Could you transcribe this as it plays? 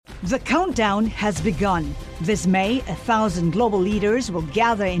The countdown has begun. This May, 1,000 global leaders will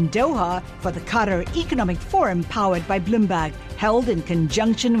gather in Doha for the Qatar Economic Forum powered by Bloomberg, held in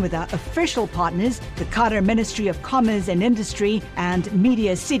conjunction with our official partners, the Qatar Ministry of Commerce and Industry and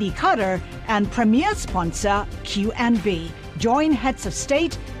Media City Qatar, and premier sponsor QNB. Join heads of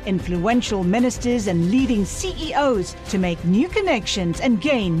state, influential ministers, and leading CEOs to make new connections and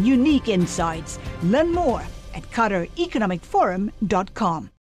gain unique insights. Learn more at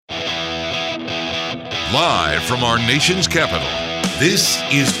QatarEconomicForum.com. Live from our nation's capital, this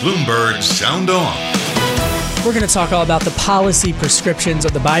is Bloomberg Sound On. We're going to talk all about the policy prescriptions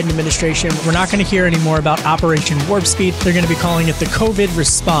of the Biden administration. We're not going to hear any more about Operation Warp Speed. They're going to be calling it the COVID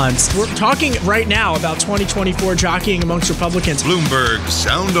response. We're talking right now about 2024 jockeying amongst Republicans. Bloomberg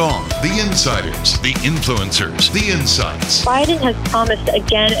Sound On. The insiders, the influencers, the insights. Biden has promised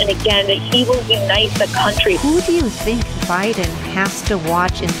again and again that he will unite the country. Who do you think Biden has to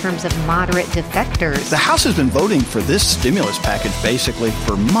watch in terms of moderate defectors? The House has been voting for this stimulus package basically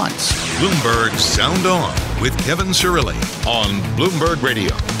for months. Bloomberg Sound On with Kevin Cirilli on Bloomberg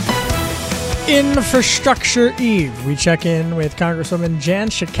Radio. Infrastructure Eve. We check in with Congresswoman Jan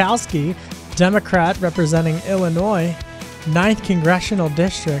Schakowsky, Democrat representing Illinois, 9th Congressional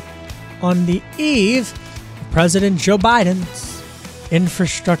District, on the eve of President Joe Biden's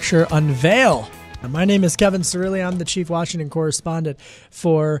infrastructure unveil. My name is Kevin Cirilli. I'm the chief Washington correspondent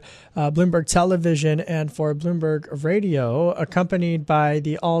for Bloomberg Television and for Bloomberg Radio, accompanied by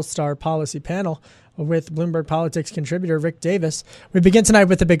the all-star policy panel with Bloomberg Politics contributor Rick Davis. We begin tonight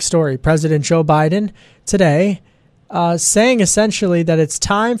with a big story. President Joe Biden today saying essentially that it's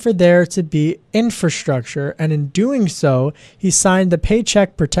time for there to be infrastructure, and in doing so, he signed the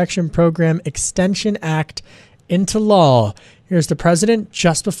Paycheck Protection Program Extension Act into law. Here's the president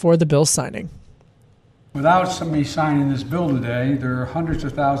just before the bill signing. Without somebody signing this bill today, there are hundreds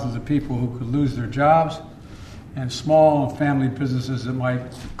of thousands of people who could lose their jobs and small and family businesses that might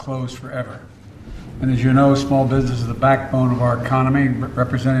close forever. And as you know, small business is the backbone of our economy,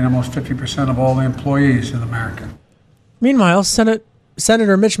 representing almost 50% of all the employees in America. Meanwhile,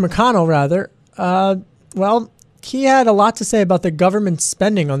 Senator Mitch McConnell, he had a lot to say about the government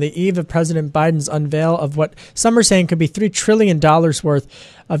spending on the eve of President Biden's unveil of what some are saying could be $3 trillion worth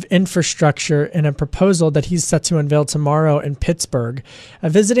of infrastructure in a proposal that he's set to unveil tomorrow in Pittsburgh.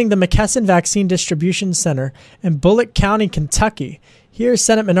 Visiting the McKesson Vaccine Distribution Center in Bullitt County, Kentucky, here's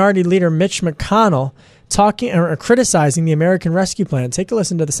Senate Minority Leader Mitch McConnell criticizing the American Rescue Plan. Take a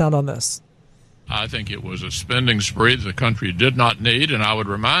listen to the sound on this. I think it was a spending spree that the country did not need, and I would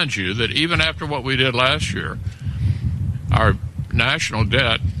remind you that even after what we did last year, our national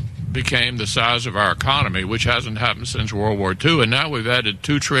debt became the size of our economy, which hasn't happened since World War II, and now we've added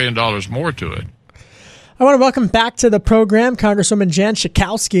 $2 trillion more to it. I want to welcome back to the program Congresswoman Jan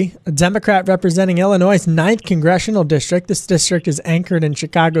Schakowsky, a Democrat representing Illinois' 9th Congressional District. This district is anchored in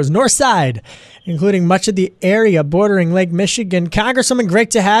Chicago's north side, including much of the area bordering Lake Michigan. Congresswoman,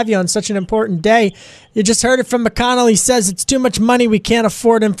 great to have you on such an important day. You just heard it from McConnell. He says it's too much money. We can't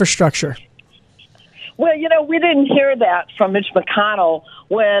afford infrastructure. Well, we didn't hear that from Mitch McConnell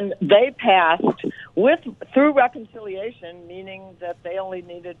when they passed through reconciliation, meaning that they only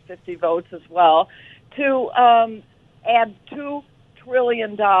needed 50 votes as well, to add $2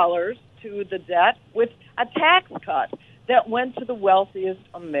 trillion to the debt with a tax cut that went to the wealthiest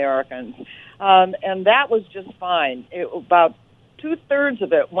Americans. And that was just fine. About two-thirds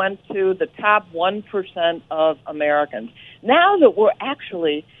of it went to the top 1% of Americans. Now that we're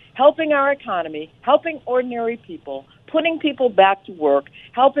actually helping our economy, helping ordinary people, putting people back to work,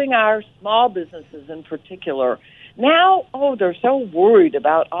 helping our small businesses in particular, now, they're so worried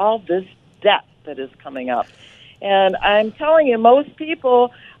about all this debt that is coming up. And I'm telling you, most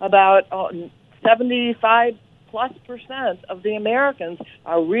people, about 75+% of the Americans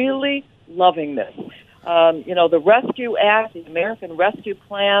are really loving this. The Rescue Act, the American Rescue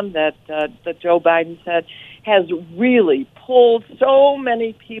Plan that Joe Biden said, has really pulled so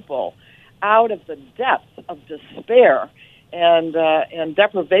many people out of the depths of despair and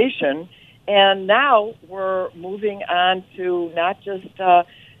deprivation. And now we're moving on to not just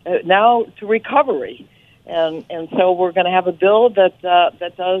now to recovery, and so we're going to have a bill that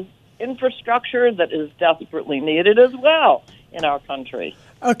does infrastructure that is desperately needed as well in our country.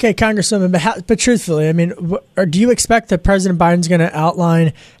 Okay, Congresswoman, but truthfully, do you expect that President Biden's going to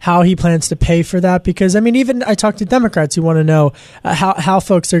outline how he plans to pay for that? Because, even I talk to Democrats who want to know how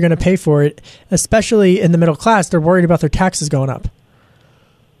folks are going to pay for it, especially in the middle class. They're worried about their taxes going up.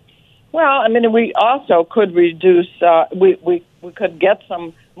 Well, we also could reduce, we could get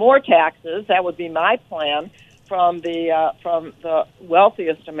some more taxes. That would be my plan from the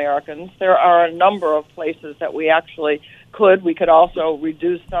wealthiest Americans. There are a number of places that we actually could. We could also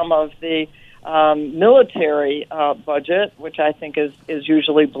reduce some of the military budget, which I think is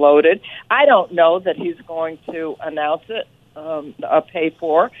usually bloated. I don't know that he's going to announce it, pay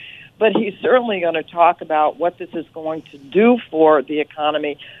for, but he's certainly going to talk about what this is going to do for the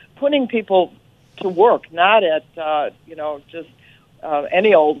economy, putting people to work, not at just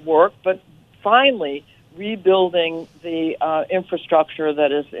any old work, but finally rebuilding the infrastructure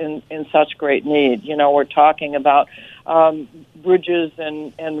that is in such great need. We're talking about bridges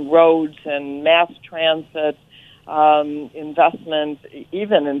and roads and mass transit, investment,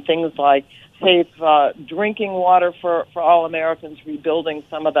 even in things like safe drinking water for all Americans, rebuilding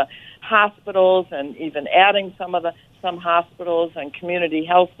some of the hospitals and even adding some hospitals and community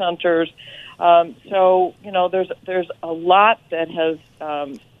health centers. So there's a lot that has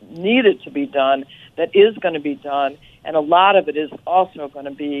needed to be done, that is going to be done, and a lot of it is also going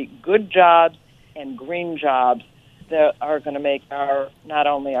to be good jobs and green jobs that are going to make not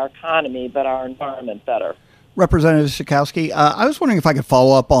only our economy but our environment better. Representative Schakowsky, I was wondering if I could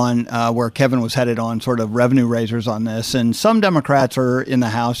follow up on where Kevin was headed on sort of revenue raisers on this. And some Democrats are in the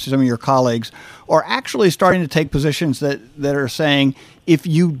House, some of your colleagues, are actually starting to take positions that are saying, if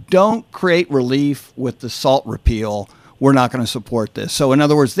you don't create relief with the SALT repeal, we're not going to support this. So in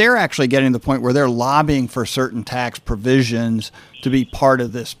other words, they're actually getting to the point where they're lobbying for certain tax provisions to be part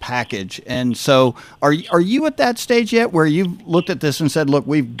of this package. And so are you at that stage yet where you've looked at this and said, look,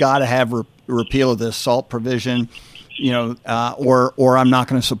 we've got to have repeal of this SALT provision, or I'm not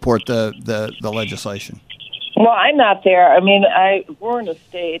going to support the legislation? Well, I'm not there. I mean, we're in a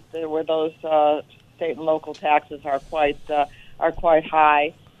state where those state and local taxes are quite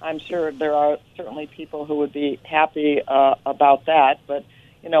high. I'm sure there are certainly people who would be happy about that, but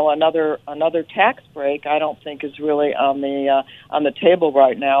another tax break I don't think is really on the table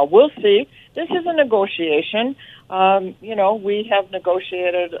right now. We'll see. This is a negotiation. We have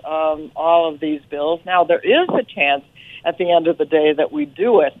negotiated all of these bills. Now, there is a chance at the end of the day that we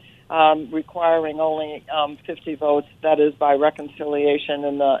do it, requiring only 50 votes, that is by reconciliation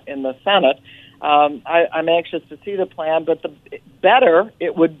in the Senate. I'm anxious to see the plan, but the better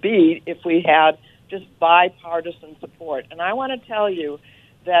it would be if we had just bipartisan support. And I want to tell you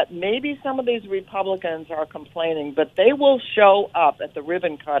that maybe some of these Republicans are complaining, but they will show up at the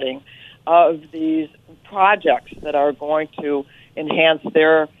ribbon cutting of these projects that are going to enhance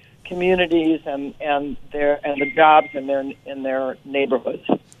their communities and the jobs in their neighborhoods.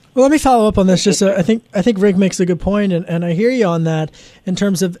 Well, let me follow up on this. Just I think Rick makes a good point, and I hear you on that in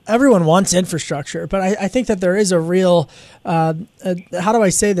terms of everyone wants infrastructure, but I think that there is a real, how do I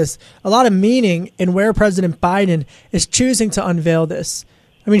say this, a lot of meaning in where President Biden is choosing to unveil this.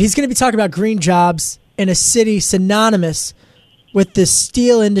 I mean, he's going to be talking about green jobs in a city synonymous with the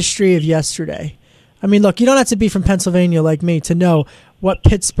steel industry of yesterday. I mean, look, you don't have to be from Pennsylvania like me to know what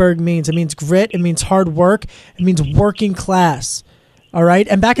Pittsburgh means. It means grit. It means hard work. It means working class. All right.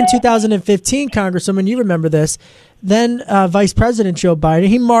 And back in 2015, Congresswoman, you remember this, then Vice President Joe Biden,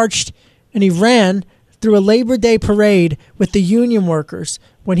 he marched and he ran through a Labor Day parade with the union workers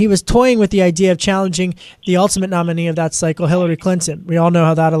when he was toying with the idea of challenging the ultimate nominee of that cycle, Hillary Clinton. We all know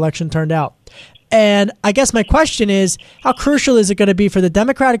how that election turned out. And I guess my question is, how crucial is it going to be for the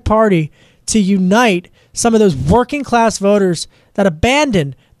Democratic Party to unite some of those working class voters that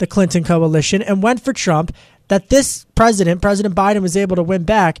abandoned the Clinton coalition and went for Trump, that this President Biden, was able to win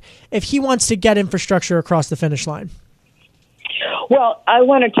back if he wants to get infrastructure across the finish line? Well, I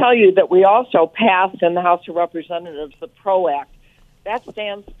want to tell you that we also passed in the House of Representatives the PRO Act. That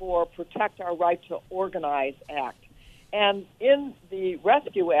stands for Protect Our Right to Organize Act. And in the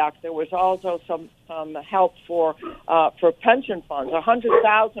Rescue Act, there was also some help for pension funds.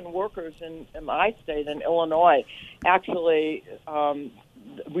 100,000 workers in my state, in Illinois, actually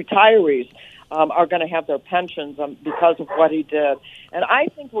retirees, are going to have their pensions because of what he did. And I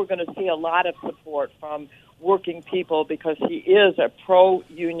think we're going to see a lot of support from working people because he is a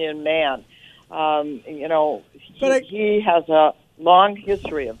pro-union man. He has a long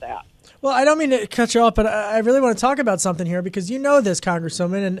history of that. Well, I don't mean to cut you off, but I really want to talk about something here because you know this,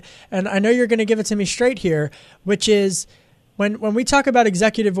 Congresswoman, and I know you're going to give it to me straight here, which is when we talk about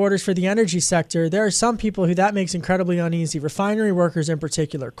executive orders for the energy sector, there are some people who that makes incredibly uneasy, refinery workers in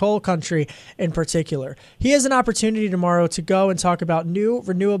particular, coal country in particular. He has an opportunity tomorrow to go and talk about new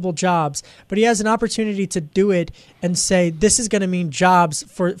renewable jobs, but he has an opportunity to do it and say this is going to mean jobs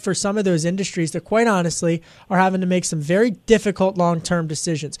for some of those industries that quite honestly are having to make some very difficult long-term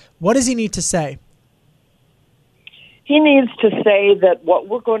decisions. What does he need to say? He needs to say that what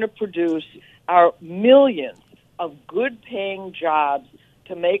we're going to produce are millions of good-paying jobs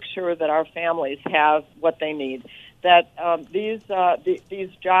to make sure that our families have what they need. That these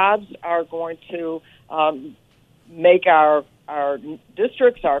jobs are going to make our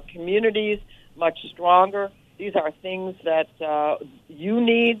districts, our communities much stronger. These are things that you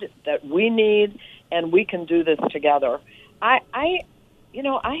need, that we need, and we can do this together. I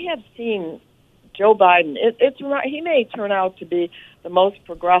have seen Joe Biden. He may turn out to be the most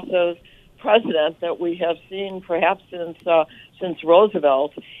progressive president that we have seen, perhaps since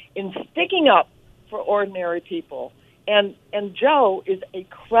Roosevelt, in sticking up for ordinary people. And Joe is a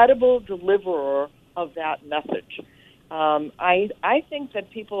credible deliverer of that message. I think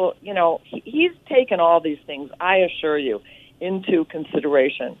that people, he's taken all these things, I assure you, into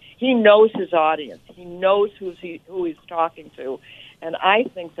consideration. He knows his audience. He knows who he's talking to. And I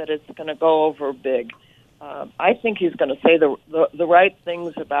think that it's going to go over big. I think he's going to say the right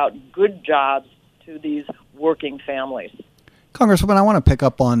things about good jobs to these working families. Congresswoman, I want to pick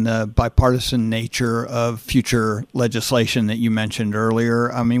up on the bipartisan nature of future legislation that you mentioned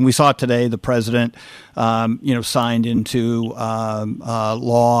earlier. I mean, we saw today the president, signed into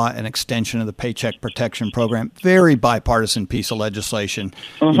law an extension of the Paycheck Protection Program. Very bipartisan piece of legislation,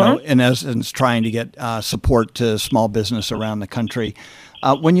 in essence, trying to get support to small business around the country.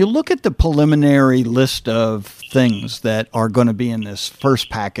 When you look at the preliminary list of things that are going to be in this first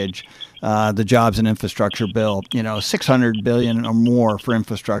package, the jobs and infrastructure bill, $600 billion or more for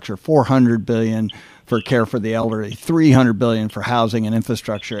infrastructure, $400 billion for care for the elderly, $300 billion for housing and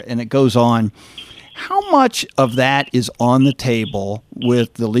infrastructure, and it goes on. How much of that is on the table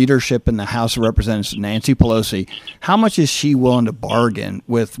with the leadership in the House of Representatives, Nancy Pelosi? How much is she willing to bargain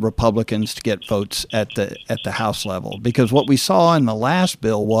with Republicans to get votes at the House level? Because what we saw in the last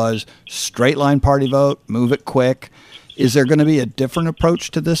bill was straight line party vote, move it quick. Is there going to be a different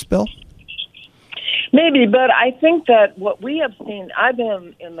approach to this bill? Maybe, but I think that what we have seen, I've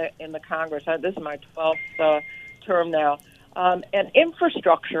been in the Congress, this is my 12th term now, and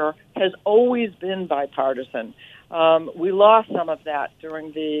infrastructure has always been bipartisan. We lost some of that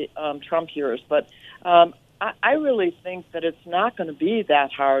during the Trump years, but I really think that it's not going to be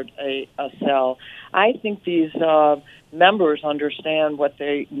that hard a sell. I think these members understand what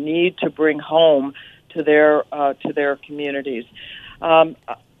they need to bring home to their communities.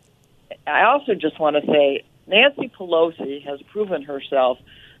 I also just want to say Nancy Pelosi has proven herself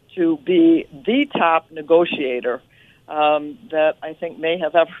to be the top negotiator that I think may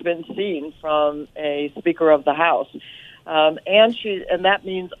have ever been seen from a Speaker of the House. And that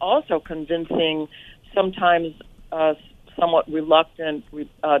means also convincing sometimes somewhat reluctant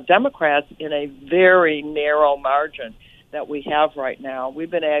Democrats in a very narrow margin that we have right now. We've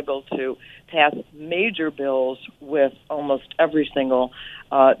been able to pass major bills with almost every single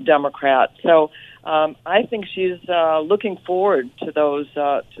Democrat. So I think she's looking forward to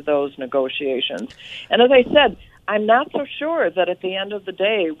those negotiations. And as I said, I'm not so sure that at the end of the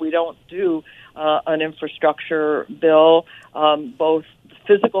day we don't do an infrastructure bill, both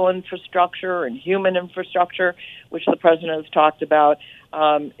physical infrastructure and human infrastructure, which the president has talked about,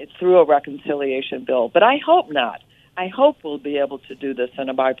 through a reconciliation bill. But I hope not. I hope we'll be able to do this in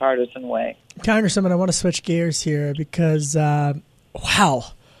a bipartisan way. Congresswoman, I want to switch gears here because, wow,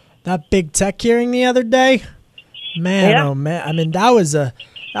 that big tech hearing the other day, man, yeah. Oh man! I mean, that was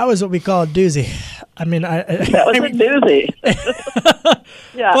what we call a doozy. I mean, that was a doozy.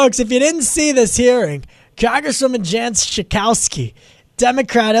 Yeah, folks, if you didn't see this hearing, Congresswoman Jan Schakowsky,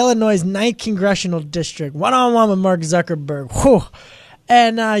 Democrat, Illinois' 9th congressional district, one-on-one with Mark Zuckerberg. Whew.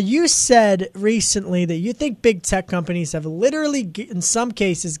 And you said recently that you think big tech companies have literally, in some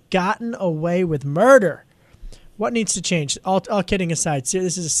cases, gotten away with murder. What needs to change? All kidding aside,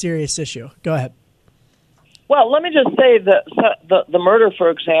 this is a serious issue. Go ahead. Well, let me just say that the murder, for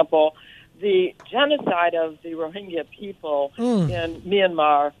example, the genocide of the Rohingya people in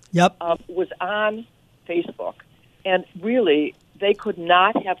Myanmar was on Facebook. And really, they could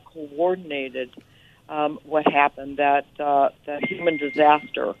not have coordinated what happened, that human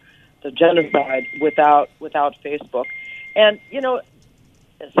disaster, the genocide, without Facebook. And,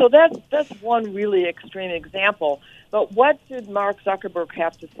 so that's one really extreme example. But what did Mark Zuckerberg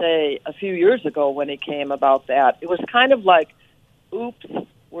have to say a few years ago when he came about that? It was kind of like, oops,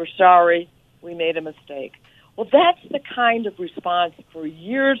 we're sorry, we made a mistake. Well, that's the kind of response for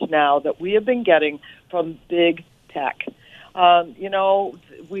years now that we have been getting from big tech.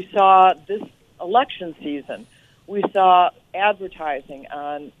 We saw this election season, we saw advertising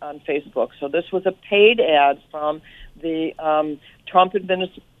on Facebook. So this was a paid ad from the Trump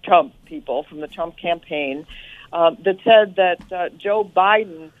people, from the Trump campaign, that said that Joe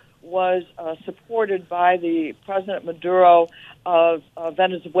Biden was supported by the President Maduro of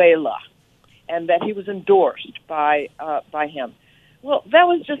Venezuela, and that he was endorsed by him. Well, that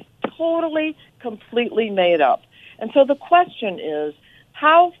was just totally, completely made up. And so the question is,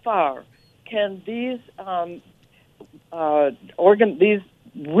 how far can these these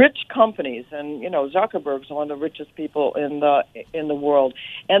rich companies, and Zuckerberg's one of the richest people in the world,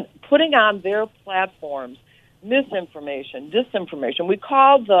 and putting on their platforms misinformation, disinformation. We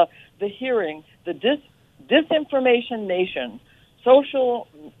called the hearing the Disinformation Nation, social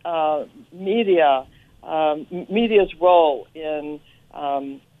media's role in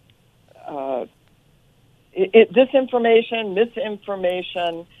disinformation,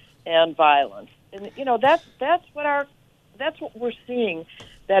 misinformation, and violence. And that's what we're seeing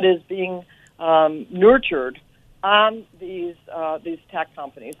that is being nurtured on these tech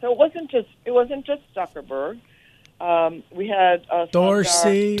companies. So it wasn't just Zuckerberg. We had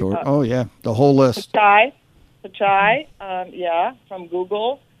Dorsey. The whole list. Pichai, from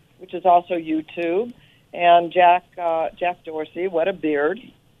Google, which is also YouTube, and Jack Dorsey. What a beard!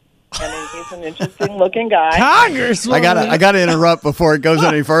 I mean, he's an interesting-looking guy. Congresswoman, I got to interrupt before it goes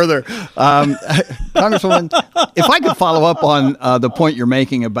any further. Congresswoman, if I could follow up on the point you're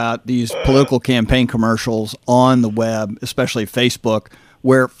making about these political campaign commercials on the web, especially Facebook,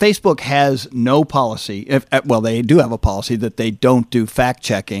 where Facebook has no policy. They do have a policy that they don't do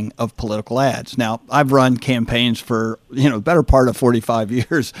fact-checking of political ads. Now, I've run campaigns for the better part of 45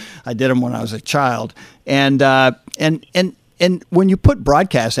 years. I did them when I was a child, and when you put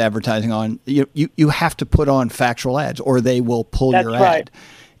broadcast advertising on, you have to put on factual ads, or they will pull your ad.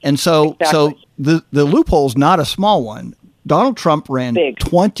 And so the loophole's not a small one. Donald Trump ran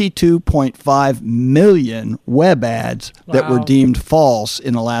 22.5 million web ads that were deemed false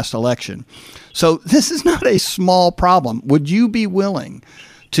in the last election. So this is not a small problem. Would you be willing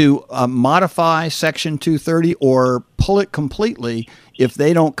to modify Section 230 or pull it completely if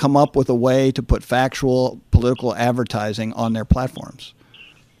they don't come up with a way to put factual political advertising on their platforms?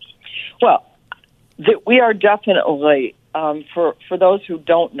 Well, we are definitely, for those who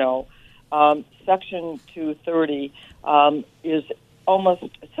don't know, Section 230 is almost,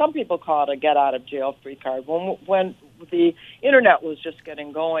 some people call it a get-out-of-jail-free card. When the Internet was just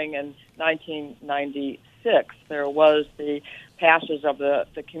getting going in 1996, there was the passage of the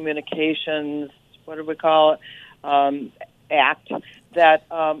Communications, what do we call it, Act, that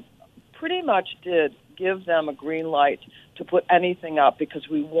pretty much did give them a green light to put anything up because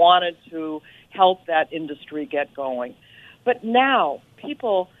we wanted to help that industry get going. But now,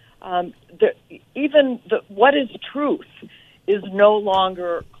 people, what is truth is no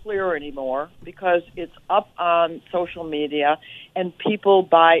longer clear anymore because it's up on social media and people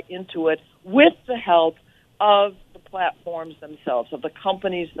buy into it with the help of the platforms themselves, of the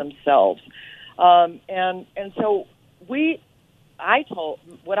companies themselves. And so what I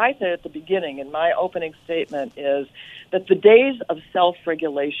said at the beginning in my opening statement is that the days of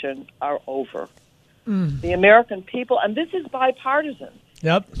self-regulation are over. The American people, and this is bipartisan,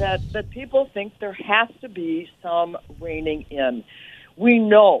 that people think there has to be some reining in. We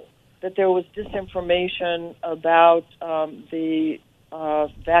know that there was disinformation about the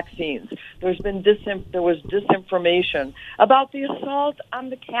vaccines. There was disinformation about the assault on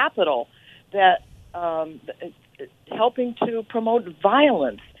the Capitol that helping to promote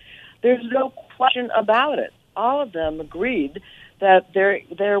violence. There's no question about it. All of them agreed that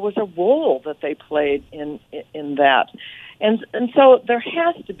there was a role that they played in that, and so there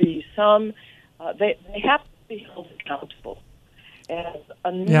has to be some. They have to be held accountable, and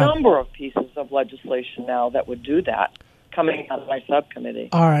a number of pieces of legislation now that would do that coming out of my subcommittee.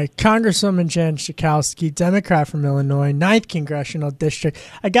 All right, Congresswoman Jan Schakowsky, Democrat from Illinois, 9th Congressional District.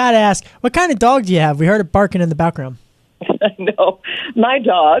 I got to ask, what kind of dog do you have? We heard it barking in the background. No, my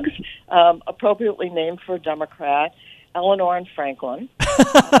dogs, appropriately named for a Democrat, Eleanor and Franklin.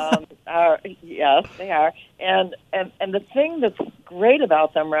 Yes, they are. And the thing that's great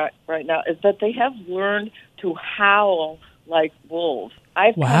about them right now is that they have learned to howl like wolves.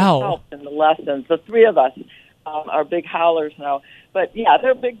 I've helped in the lessons. The three of us are big howlers now. But, yeah,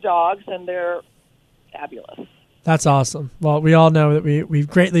 they're big dogs, and they're fabulous. That's awesome. Well, we all know that we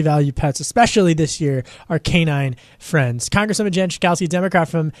greatly value pets, especially this year, our canine friends. Congresswoman Jan Schakowsky, Democrat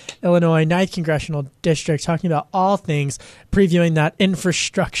from Illinois, 9th Congressional District, talking about all things, previewing that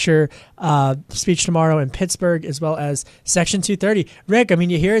infrastructure speech tomorrow in Pittsburgh, as well as Section 230. Rick, I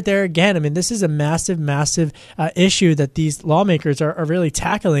mean, you hear it there again. I mean, this is a massive, massive issue that these lawmakers are really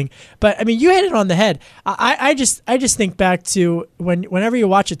tackling. But, I mean, you hit it on the head. I just think back to whenever you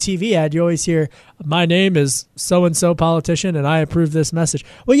watch a TV ad, you always hear, my name is so-and-so politician and I approve this message.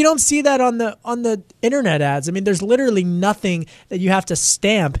 Well, you don't see that on the internet ads. I mean, there's literally nothing that you have to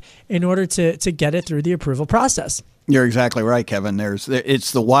stamp in order to get it through the approval process. You're exactly right, Kevin.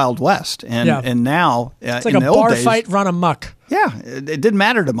 It's the Wild West, and now it's like in a the old bar days, fight run amok. Yeah, it didn't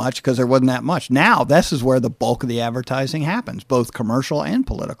matter too much because there wasn't that much. Now this is where the bulk of the advertising happens, both commercial and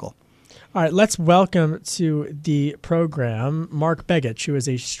political. All right, let's welcome to the program Mark Begich, who is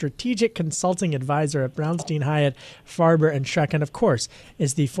a strategic consulting advisor at Brownstein Hyatt, Farber and Schreck, and of course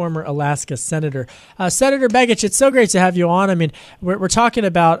is the former Alaska senator. Senator Begich, it's so great to have you on. I mean, we're talking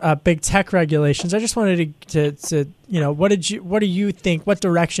about big tech regulations. I just wanted to what do you think? What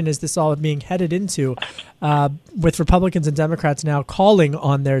direction is this all being headed into with Republicans and Democrats now calling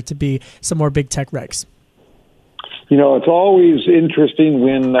on there to be some more big tech regs? It's always interesting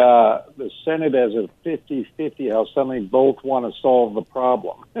when the Senate has a 50-50, how suddenly both want to solve the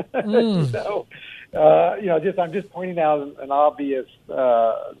problem. So, I'm just pointing out an obvious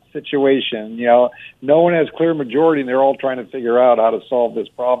situation. No one has clear majority, and they're all trying to figure out how to solve this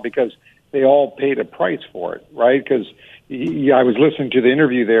problem because they all paid a price for it, right? Because I was listening to the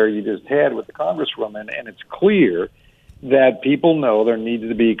interview there you just had with the Congresswoman, and it's clear that people know there needs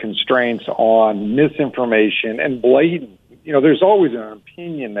to be constraints on misinformation and blatant. There's always an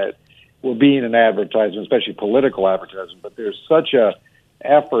opinion that will be in an advertisement, especially political advertisement, but there's such a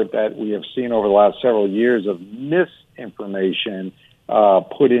effort that we have seen over the last several years of misinformation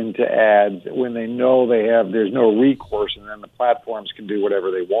put into ads when they know there's no recourse, and then the platforms can do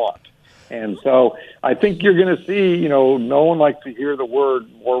whatever they want. And so I think you're going to see, no one likes to hear the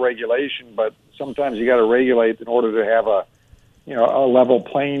word more regulation, but sometimes you got to regulate in order to have a level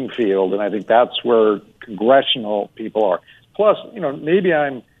playing field. And I think that's where congressional people are. Plus, maybe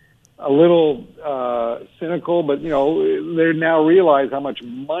I'm a little cynical, but, they now realize how much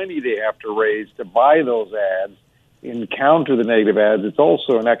money they have to raise to buy those ads and counter the negative ads. It's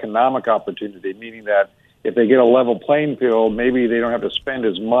also an economic opportunity, meaning that if they get a level playing field, maybe they don't have to spend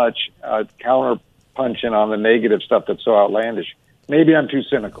as much counter-punching on the negative stuff that's so outlandish. Maybe I'm too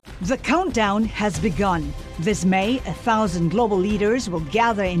cynical. The countdown has begun. This May, 1,000 global leaders will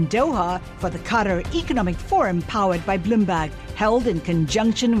gather in Doha for the Qatar Economic Forum powered by Bloomberg, held in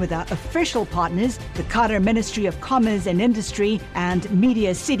conjunction with our official partners, the Qatar Ministry of Commerce and Industry and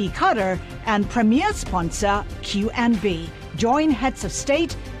Media City Qatar, and premier sponsor QNB. Join heads of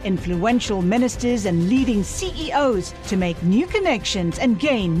state, influential ministers, and leading CEOs to make new connections and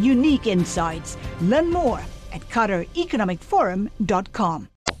gain unique insights. Learn more at QatarEconomicForum.com.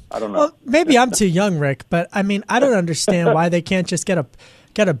 I don't know. Well, maybe I'm too young, Rick, but I mean, I don't understand why they can't just get a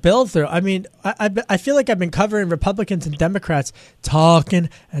bill through. I mean, I feel like I've been covering Republicans and Democrats talking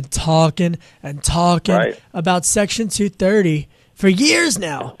right about Section 230 for years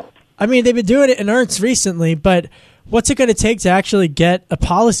now. I mean, they've been doing it in earnest recently, but what's it going to take to actually get a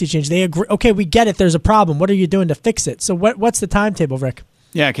policy change? They agree. Okay, we get it. There's a problem. What are you doing to fix it? So what's the timetable, Rick?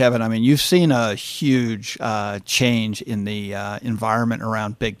 Yeah, Kevin, I mean, you've seen a huge change in the environment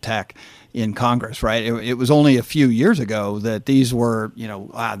around big tech in Congress, right? It was only a few years ago that these were,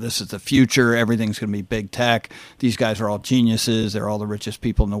 this is the future. Everything's going to be big tech. These guys are all geniuses. They're all the richest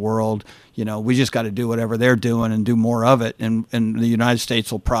people in the world. We just got to do whatever they're doing and do more of it. And the United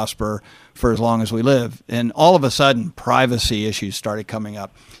States will prosper for as long as we live. And all of a sudden, privacy issues started coming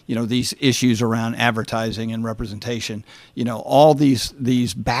up. These issues around advertising and representation, all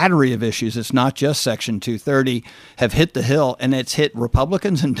these battery of issues, it's not just Section 230, have hit the hill, and it's hit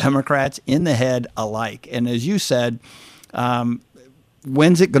Republicans and Democrats in the head alike. And as you said,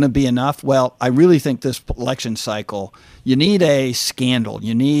 when's it going to be enough? Well, I really think this election cycle, you need a scandal.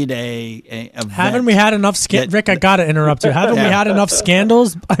 You need a Haven't we had enough Rick, I got to interrupt you. Haven't we had enough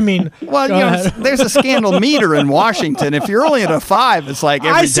scandals? I mean, well, there's a scandal meter in Washington. If you're only at a 5, it's like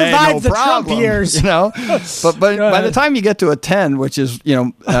every day, no the problem. Trump years. But by the time you get to a 10, which is,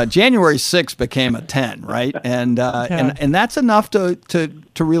 January 6th became a 10, right? And that's enough to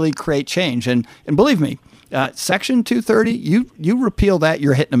really create change. And believe me, Section 230, you repeal that,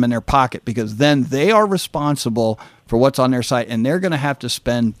 you're hitting them in their pocket, because then they are responsible for what's on their site, and they're going to have to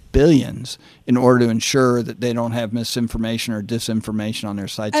spend billions in order to ensure that they don't have misinformation or disinformation on their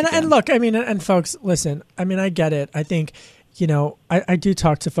sites. And look, I mean, and folks, listen, I mean, I get it. I think, I do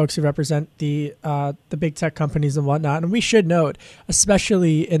talk to folks who represent the big tech companies and whatnot, and we should note,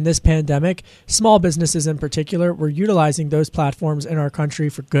 especially in this pandemic, small businesses in particular, we're utilizing those platforms in our country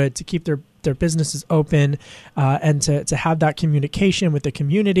for good, to keep their businesses open and to have that communication with the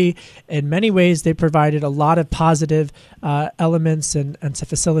community. In many ways, they provided a lot of positive elements and to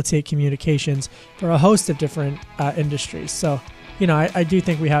facilitate communications for a host of different industries. So, I do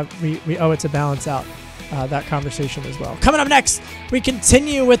think we owe it to balance out. that conversation as well. Coming up next, we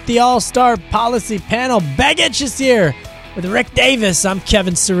continue with the All-Star Policy Panel. Begich is here with Rick Davis. I'm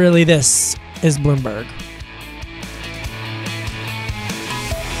Kevin Cirilli. This is Bloomberg.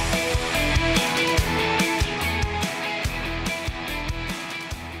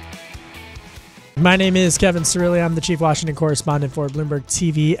 My name is Kevin Cirilli. I'm the chief Washington correspondent for Bloomberg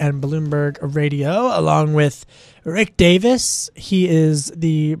TV and Bloomberg Radio, along with Rick Davis. He is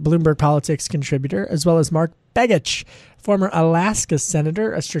the Bloomberg Politics contributor, as well as Mark Begich, former Alaska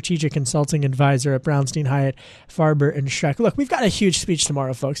senator, a strategic consulting advisor at Brownstein Hyatt, Farber and Schreck. Look, we've got a huge speech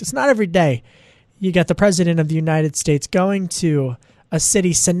tomorrow, folks. It's not every day you get the president of the United States going to a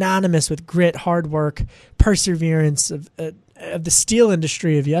city synonymous with grit, hard work, perseverance of the steel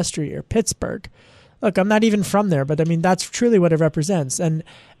industry of yesteryear, Pittsburgh. Look, I'm not even from there, but I mean, that's truly what it represents. And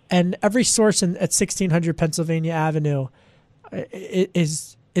every source at 1600 Pennsylvania Avenue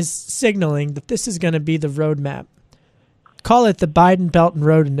is signaling that this is going to be the roadmap. Call it the Biden Belt and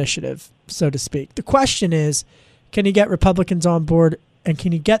Road Initiative, so to speak. The question is, can you get Republicans on board, and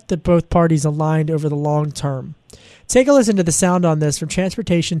can you get both parties aligned over the long term? Take a listen to the sound on this from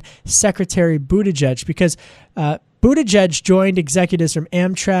Transportation Secretary Buttigieg, because Buttigieg joined executives from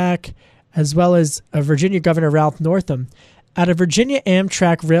Amtrak, as well as Virginia Governor Ralph Northam, at a Virginia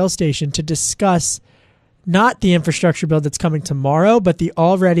Amtrak rail station to discuss not the infrastructure bill that's coming tomorrow, but the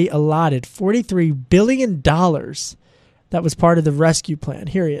already allotted $43 billion that was part of the rescue plan.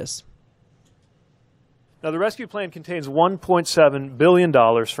 Here he is. Now, the rescue plan contains $1.7 billion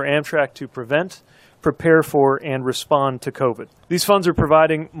for Amtrak to prevent, prepare for, and respond to COVID. These funds are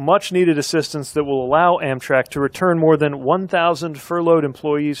providing much-needed assistance that will allow Amtrak to return more than 1,000 furloughed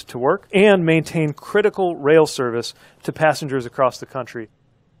employees to work and maintain critical rail service to passengers across the country.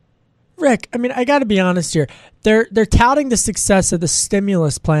 Rick, I mean, I got to be honest here. They're touting the success of the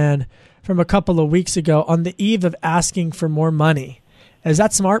stimulus plan from a couple of weeks ago on the eve of asking for more money. Is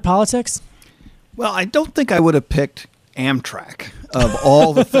that smart politics? Well, I don't think I would have picked Amtrak of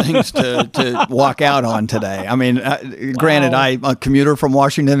all the things to walk out on today. I mean, granted, I'm a commuter from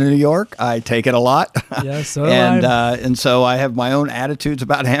Washington to New York. I take it a lot. Yes, so and so I have my own attitudes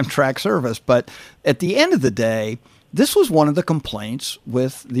about Amtrak service. But at the end of the day, this was one of the complaints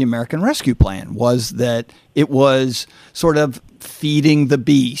with the American Rescue Plan, was that it was sort of feeding the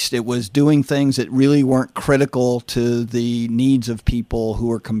beast. It was doing things that really weren't critical to the needs of people who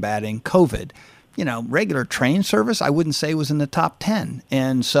were combating COVID. You know, regular train service, I wouldn't say was in the top 10.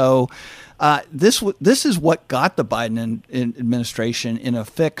 And so this is what got the Biden administration in a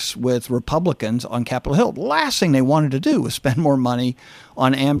fix with Republicans on Capitol Hill. The last thing they wanted to do was spend more money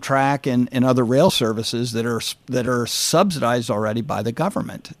on Amtrak and other rail services that are subsidized already by the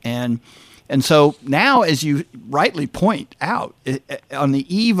government. And so now, as you rightly point out, on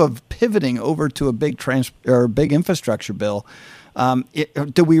the eve of pivoting over to a big infrastructure bill,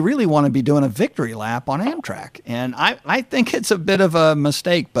 do we really want to be doing a victory lap on Amtrak? And I think it's a bit of a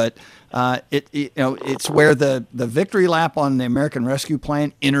mistake, but it's where the victory lap on the American Rescue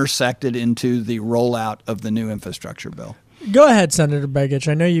Plan intersected into the rollout of the new infrastructure bill. Go ahead, Senator Begich.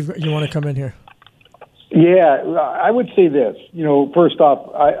 I know you want to come in here. Yeah, I would say this. You know, first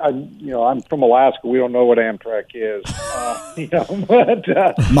off, I'm from Alaska. We don't know what Amtrak is.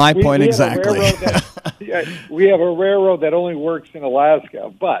 My point exactly. We have a railroad that only works in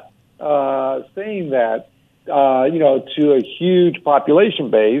Alaska. But saying that, to a huge population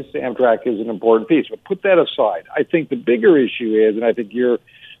base, Amtrak is an important piece. But put that aside. I think the bigger issue is, and I think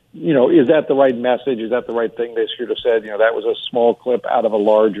is that the right message? Is that the right thing? They should have said, that was a small clip out of a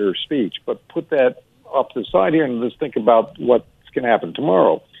larger speech. But put that up to the side here and let's think about what's going to happen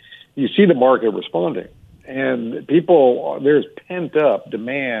tomorrow. You see the market responding, and there's pent up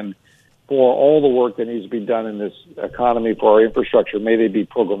demand for all the work that needs to be done in this economy for our infrastructure. May they be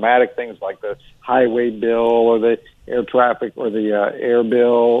programmatic things like the highway bill or the air traffic or the air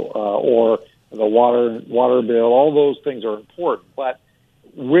bill or the water bill. All those things are important, but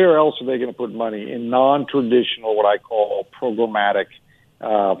where else are they going to put money? In non-traditional, what I call programmatic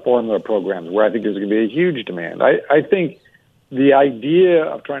formula programs, where I think there's going to be a huge demand. I think the idea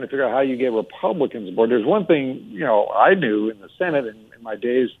of trying to figure out how you get Republicans aboard, there's one thing, I knew in the Senate and in my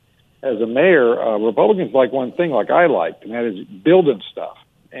days as a mayor, Republicans like one thing like I liked, and that is building stuff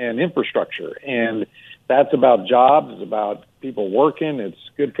and infrastructure. And that's about jobs, it's about people working, it's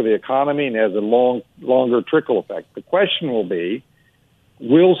good for the economy, and has a longer trickle effect. The question will be,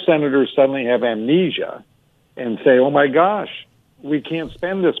 will senators suddenly have amnesia and say, oh my gosh, we can't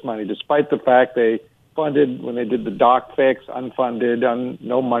spend this money, despite the fact they funded, when they did the dock fix, unfunded,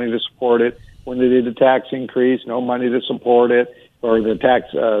 no money to support it. When they did the tax increase, no money to support it. or the tax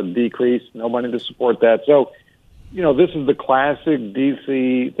decrease, no money to support that. So, this is the classic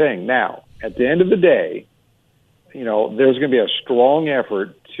D.C. thing. Now, at the end of the day, there's going to be a strong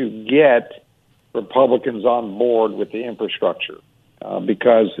effort to get Republicans on board with the infrastructure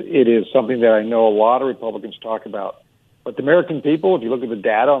because it is something that I know a lot of Republicans talk about. But the American people, if you look at the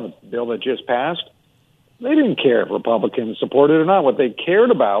data on the bill that just passed, they didn't care if Republicans supported it or not. What they cared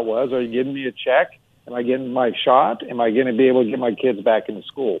about was, are you giving me a check? Am I getting my shot? Am I going to be able to get my kids back into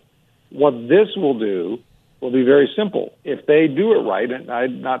school? What this will do will be very simple. If they do it right, and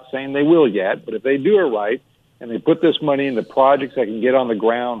I'm not saying they will yet, but if they do it right and they put this money into projects that can get on the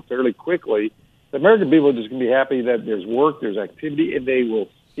ground fairly quickly, the American people are just going to be happy that there's work, there's activity, and they will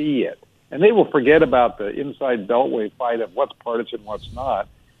see it. And they will forget about the inside beltway fight of what's partisan, what's not,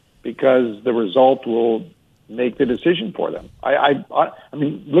 because the result will make the decision for them. I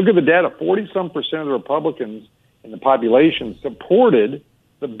mean, look at the data. 40-some% of the Republicans in the population supported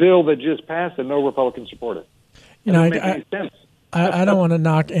the bill that just passed, and no Republicans supported. I don't want to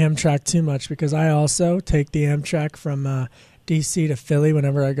knock Amtrak too much because I also take the Amtrak from D.C. to Philly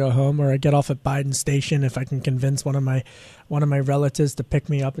whenever I go home, or I get off at Biden Station if I can convince one of my relatives to pick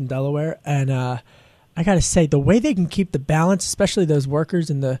me up in Delaware. And I got to say, the way they can keep the balance, especially those workers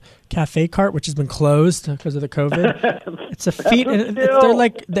in the cafe cart, which has been closed because of the COVID, it's a feat. And they're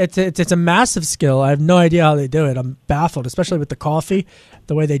like, it's a massive skill. I have no idea how they do it. I'm baffled, especially with the coffee,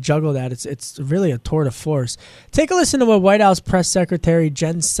 the way they juggle that. It's really a tour de force. Take a listen to what White House Press Secretary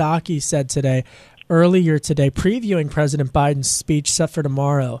Jen Psaki said earlier today, previewing President Biden's speech set for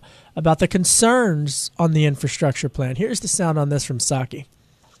tomorrow about the concerns on the infrastructure plan. Here's the sound on this from Psaki.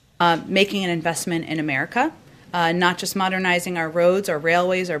 Making an investment in America, not just modernizing our roads, our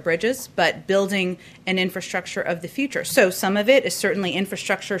railways, our bridges, but building an infrastructure of the future. So some of it is certainly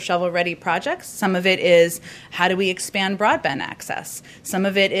infrastructure shovel-ready projects. Some of it is how do we expand broadband access. Some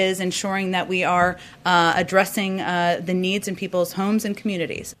of it is ensuring that we are addressing the needs in people's homes and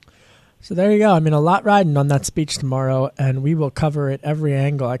communities. So there you go. I mean, a lot riding on that speech tomorrow, and we will cover it every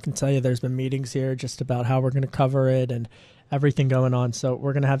angle. I can tell you there's been meetings here just about how we're going to cover it and everything going on. So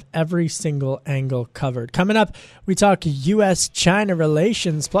we're going to have every single angle covered. Coming up, we talk U.S.-China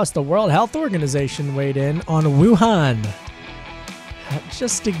relations, plus the World Health Organization weighed in on Wuhan.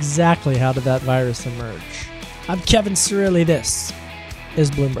 Just exactly how did that virus emerge? I'm Kevin Cirilli. This is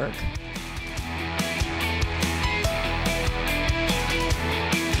Bloomberg.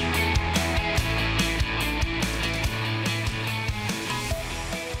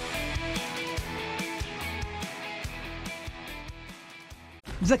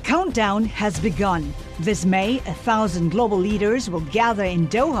 The countdown has begun. This May, 1,000 global leaders will gather in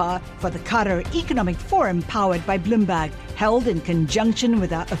Doha for the Qatar Economic Forum powered by Bloomberg, held in conjunction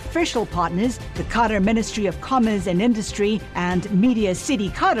with our official partners, the Qatar Ministry of Commerce and Industry and Media City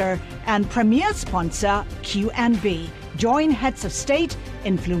Qatar, and premier sponsor QNB. Join heads of state,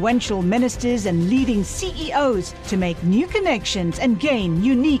 influential ministers, and leading CEOs to make new connections and gain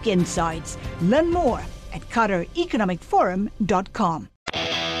unique insights. Learn more at QatarEconomicForum.com.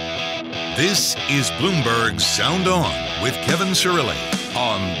 This is Bloomberg Sound On with Kevin Cirilli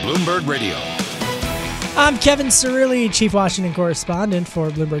on Bloomberg Radio. I'm Kevin Cirilli, Chief Washington Correspondent for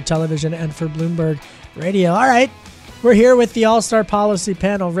Bloomberg Television and for Bloomberg Radio. All right, we're here with the All-Star Policy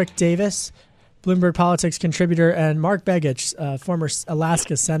Panel, Rick Davis, Bloomberg Politics contributor, and Mark Begich, former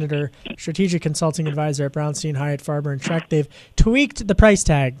Alaska Senator, Strategic Consulting Advisor at Brownstein, Hyatt, Farber, and Schreck. They've tweaked the price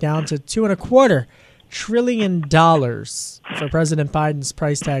tag down to $2.25 trillion for President Biden's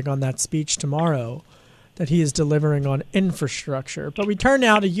price tag on that speech tomorrow that he is delivering on infrastructure. But we turn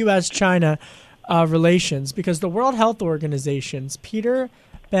now to U.S.-China relations because the World Health Organization's Peter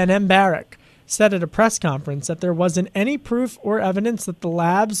Van Embarek said at a press conference that there wasn't any proof or evidence that the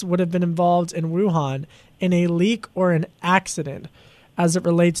labs would have been involved in Wuhan in a leak or an accident as it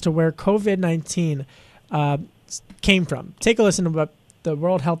relates to where COVID-19 came from. Take a listen to what the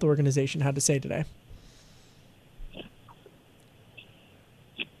World Health Organization had to say today.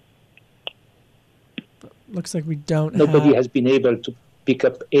 Looks like we don't. Nobody has been able to pick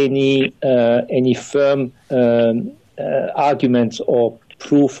up any firm arguments or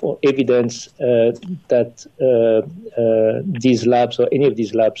proof or evidence that these labs or any of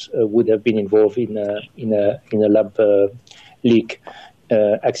these labs would have been involved in a lab leak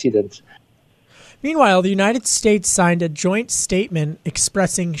accident. Meanwhile, the United States signed a joint statement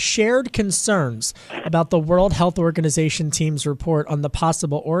expressing shared concerns about the World Health Organization team's report on the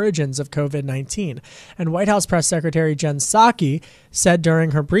possible origins of COVID-19. And White House Press Secretary Jen Psaki said during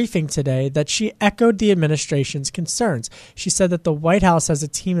her briefing today that she echoed the administration's concerns. She said that the White House has a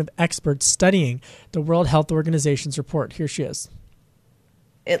team of experts studying the World Health Organization's report. Here she is.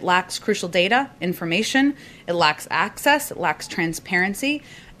 It lacks crucial data, information, it lacks access, it lacks transparency.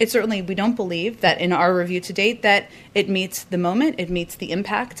 We don't believe that in our review to date that it meets the moment, it meets the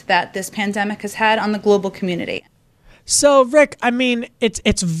impact that this pandemic has had on the global community. So, Rick, I mean,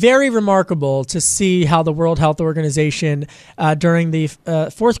 it's very remarkable to see how the World Health Organization, during the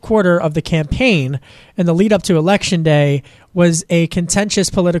fourth quarter of the campaign and the lead up to Election Day, was a contentious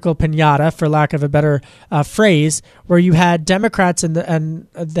political piñata, for lack of a better phrase, where you had Democrats and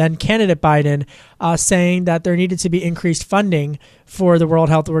then candidate Biden saying that there needed to be increased funding for the World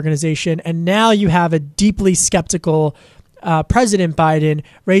Health Organization. And now you have a deeply skeptical President Biden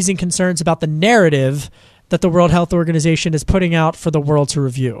raising concerns about the narrative that the World Health Organization is putting out for the world to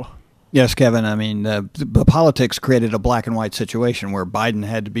review. Yes, Kevin. I mean, the politics created a black and white situation where Biden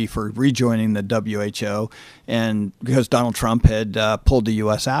had to be for rejoining the WHO, and because Donald Trump had pulled the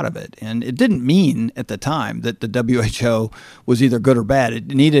U.S. out of it. And it didn't mean at the time that the WHO was either good or bad. It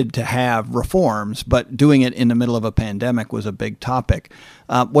needed to have reforms, but doing it in the middle of a pandemic was a big topic.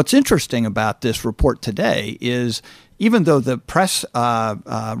 What's interesting about this report today is even though the press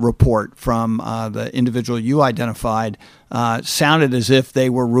report from the individual you identified sounded as if they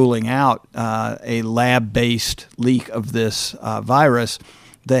were ruling out a lab-based leak of this virus,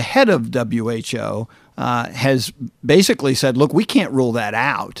 the head of WHO has basically said, look, we can't rule that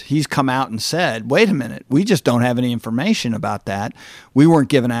out. He's come out and said, wait a minute, we just don't have any information about that. We weren't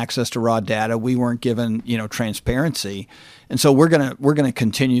given access to raw data. We weren't given, transparency. And so we're gonna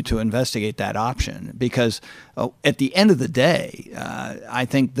continue to investigate that option because at the end of the day, I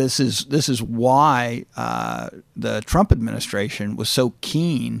think this is why the Trump administration was so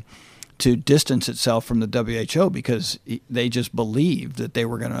keen to distance itself from the WHO, because they just believed that they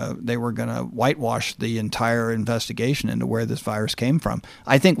were gonna whitewash the entire investigation into where this virus came from.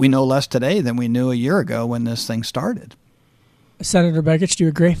 I think we know less today than we knew a year ago when this thing started. Senator Begich, do you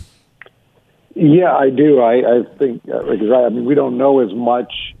agree? Yeah, I do. I think because we don't know as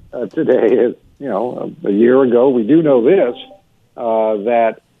much today as a year ago. We do know this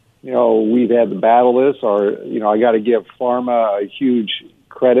that we've had to battle this. Or I got to give pharma a huge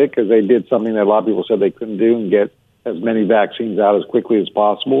credit because they did something that a lot of people said they couldn't do and get as many vaccines out as quickly as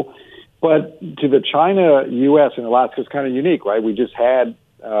possible. But to the China, U.S., and Alaska is kind of unique, right? We just had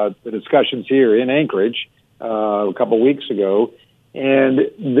the discussions here in Anchorage a couple of weeks ago. And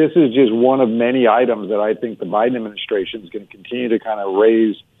this is just one of many items that I think the Biden administration is going to continue to kind of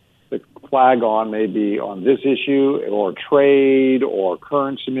raise the flag on, maybe on this issue or trade or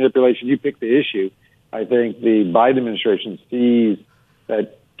currency manipulation. You pick the issue. I think the Biden administration sees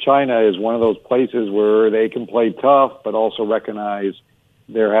that China is one of those places where they can play tough, but also recognize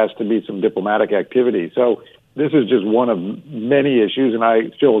there has to be some diplomatic activity. So this is just one of many issues, and I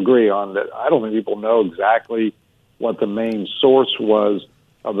still agree on that. I don't think people know exactly what the main source was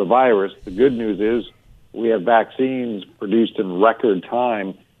of the virus. The good news is we have vaccines produced in record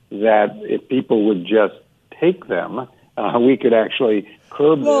time that if people would just take them, we could actually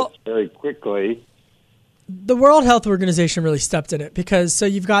curb this very quickly. The World Health Organization really stepped in it because so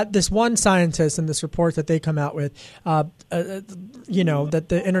you've got this one scientist in this report that they come out with, that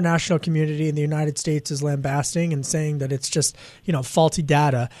the international community in the United States is lambasting and saying that it's just, faulty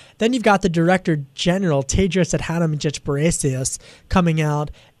data. Then you've got the Director General, Tedros Adhanom Ghebreyesus, coming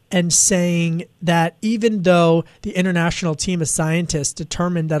out and saying that even though the international team of scientists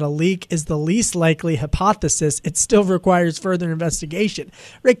determined that a leak is the least likely hypothesis, it still requires further investigation.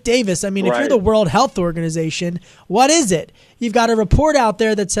 Rick Davis, if you're the World Health Organization, what is it? You've got a report out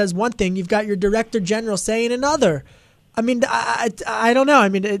there that says one thing. You've got your Director General saying another. I don't know.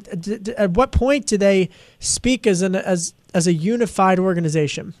 At what point do they speak as a unified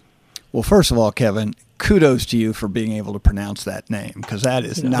organization? Well, first of all, Kevin, kudos to you for being able to pronounce that name because that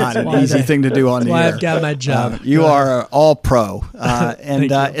is not an easy thing to do on the air. I've got my job. You are all pro,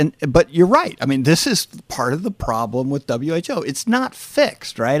 but you're right. This is part of the problem with WHO. It's not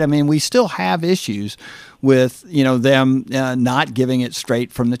fixed, right? We still have issues with them not giving it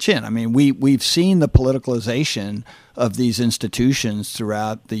straight from the chin. We've seen the politicalization of these institutions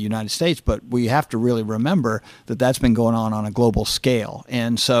throughout the United States, but we have to really remember that that's been going on a global scale.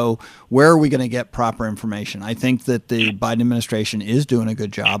 And so where are we going to get proper information? I think that the Biden administration is doing a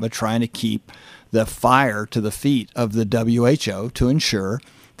good job of trying to keep the fire to the feet of the WHO to ensure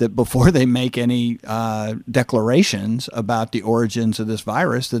that before they make any declarations about the origins of this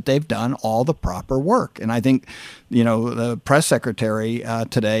virus, that they've done all the proper work. And I think, the press secretary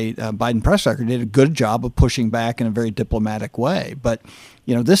today, Biden press secretary, did a good job of pushing back in a very diplomatic way. But,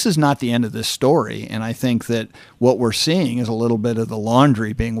 this is not the end of this story. And I think that what we're seeing is a little bit of the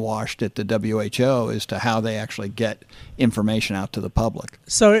laundry being washed at the WHO as to how they actually get information out to the public.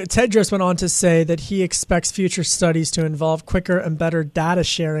 So Tedros went on to say that he expects future studies to involve quicker and better data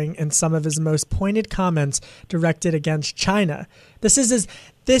sharing in some of his most pointed comments directed against China. This is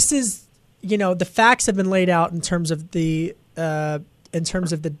the facts have been laid out in terms of the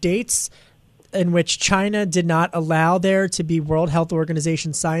dates in which China did not allow there to be World Health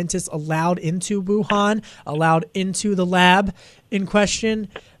Organization scientists allowed into Wuhan, allowed into the lab in question.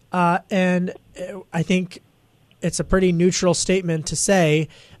 And I think it's a pretty neutral statement to say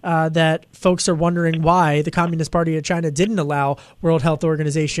that folks are wondering why the Communist Party of China didn't allow World Health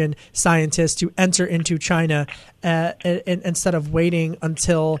Organization scientists to enter into China instead of waiting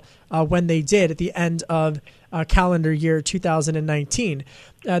until when they did at the end of calendar year 2019.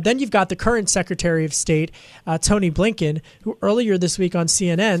 Then you've got the current Secretary of State, Tony Blinken, who earlier this week on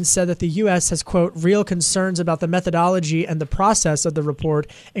CNN said that the U.S. has, quote, real concerns about the methodology and the process of the report,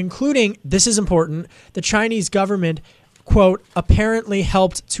 including, this is important, the Chinese government, quote, apparently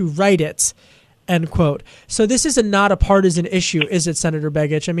helped to write it, end quote. So this is not a partisan issue, is it, Senator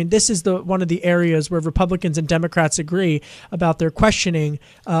Begich? I mean, this is one of the areas where Republicans and Democrats agree about their questioning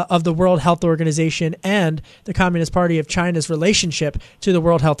of the World Health Organization and the Communist Party of China's relationship to the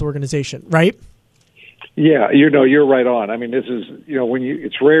World Health Organization, right? Yeah, you're right on. I mean, this is,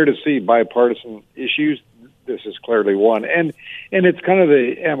 it's rare to see bipartisan issues. This is clearly one. And it's kind of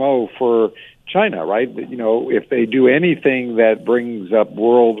the MO for China, right? If they do anything that brings up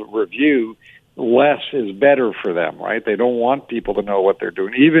world review, less is better for them, right? They don't want people to know what they're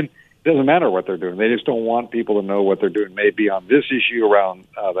doing. Even it doesn't matter what they're doing. They just don't want people to know what they're doing, maybe on this issue around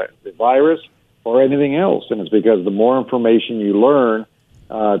the virus or anything else. And it's because the more information you learn,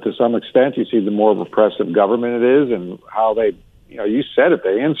 to some extent, you see the more repressive government it is and how they, you said it,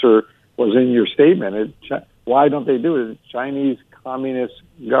 the answer was in your statement. Why don't they do it? It's Chinese Communist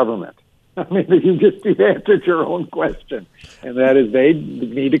government. I mean, you just answered your own question, and that is they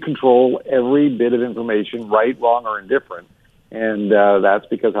need to control every bit of information, right, wrong, or indifferent, and that's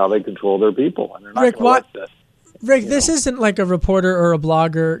because how they control their people. And they're not Rick, this isn't like a reporter or a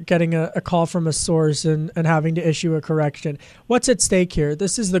blogger getting a call from a source and having to issue a correction. What's at stake here?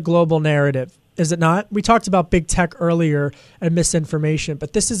 This is the global narrative, is it not? We talked about big tech earlier and misinformation,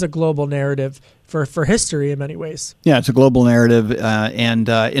 but this is a global narrative for history in many ways. Yeah, it's a global narrative, and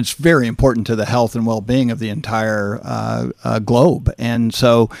it's very important to the health and well-being of the entire globe. And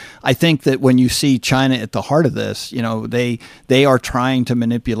so I think that when you see China at the heart of this, they are trying to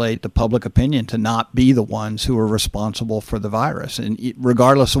manipulate the public opinion to not be the ones who are responsible for the virus. And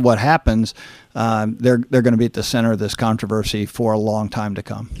regardless of what happens, they're going to be at the center of this controversy for a long time to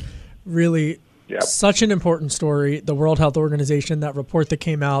come. Really, such an important story. The World Health Organization, that report that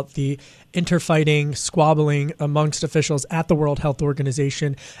came out, the interfighting, squabbling amongst officials at the World Health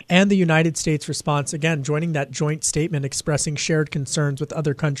Organization, and the United States response, again, joining that joint statement expressing shared concerns with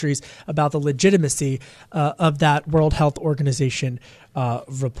other countries about the legitimacy of that World Health Organization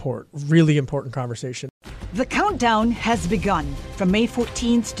report. Really important conversation. The countdown has begun. From May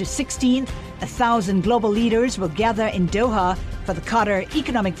 14th to 16th, 1,000 global leaders will gather in Doha for the Qatar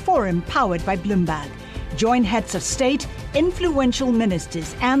Economic Forum powered by Bloomberg. Join heads of state, influential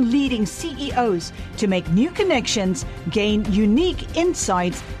ministers, and leading CEOs to make new connections, gain unique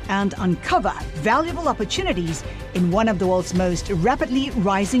insights, and uncover valuable opportunities in one of the world's most rapidly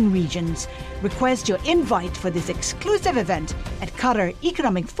rising regions. Request your invite for this exclusive event at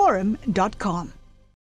QatarEconomicForum.com.